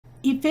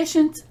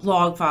Efficient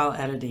log file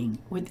editing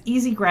with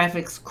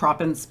EasyGraphics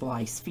Crop and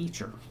Splice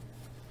feature.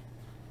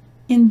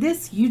 In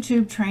this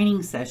YouTube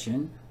training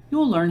session,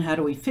 you'll learn how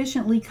to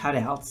efficiently cut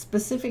out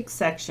specific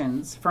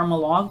sections from a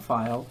log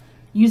file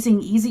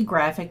using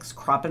EasyGraphics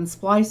Crop and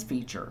Splice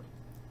feature.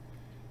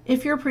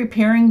 If you're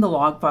preparing the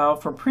log file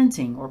for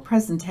printing or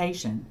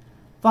presentation,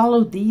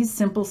 follow these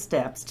simple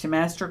steps to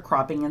master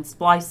cropping and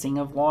splicing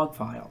of log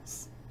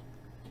files.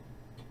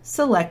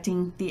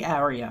 Selecting the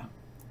area.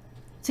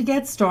 To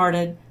get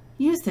started,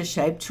 use the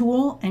Shape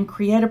tool and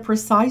create a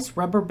precise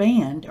rubber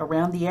band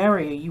around the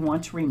area you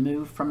want to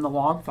remove from the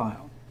log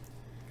file.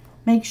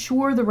 Make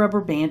sure the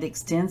rubber band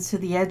extends to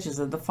the edges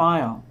of the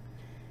file.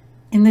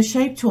 In the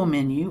Shape tool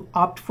menu,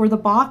 opt for the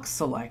box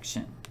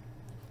selection.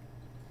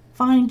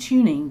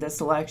 Fine-tuning the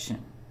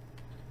selection.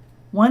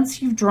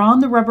 Once you've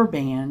drawn the rubber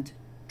band,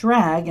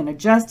 drag and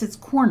adjust its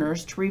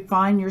corners to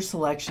refine your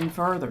selection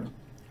further.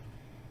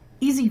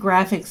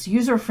 EasyGraphics'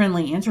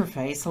 user-friendly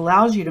interface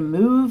allows you to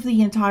move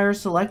the entire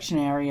selection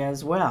area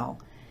as well,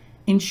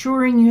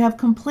 ensuring you have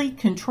complete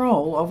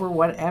control over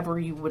whatever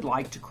you would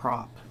like to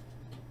crop.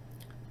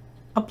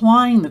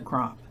 Applying the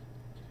crop.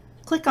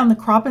 Click on the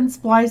Crop and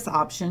Splice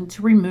option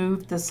to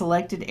remove the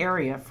selected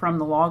area from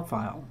the log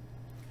file.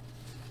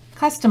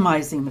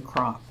 Customizing the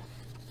crop.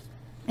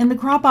 In the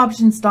Crop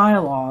Options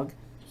dialog,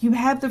 you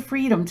have the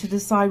freedom to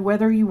decide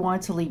whether you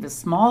want to leave a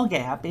small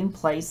gap in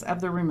place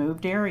of the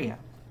removed area.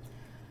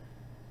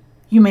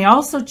 You may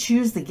also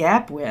choose the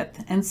gap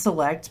width and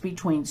select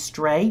between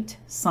straight,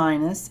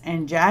 sinus,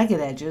 and jagged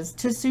edges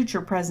to suit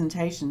your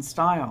presentation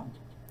style.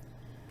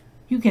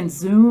 You can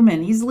zoom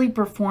and easily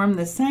perform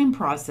the same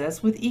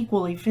process with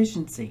equal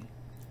efficiency.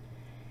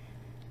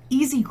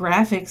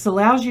 EasyGraphics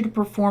allows you to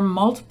perform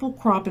multiple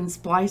crop and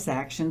splice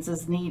actions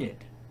as needed.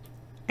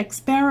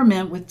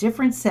 Experiment with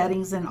different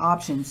settings and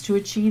options to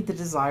achieve the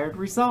desired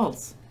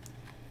results.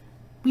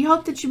 We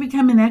hope that you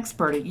become an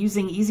expert at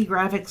using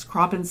EasyGraphics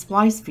Crop and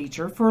Splice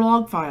feature for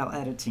log file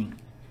editing.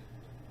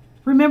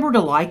 Remember to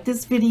like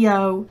this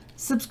video,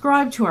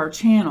 subscribe to our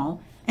channel,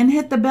 and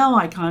hit the bell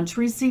icon to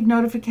receive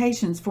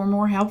notifications for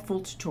more helpful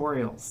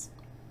tutorials.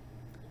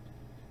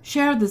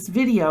 Share this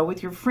video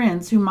with your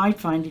friends who might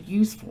find it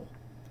useful.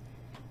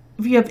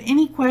 If you have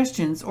any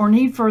questions or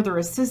need further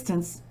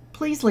assistance,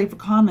 please leave a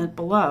comment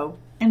below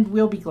and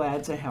we'll be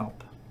glad to help.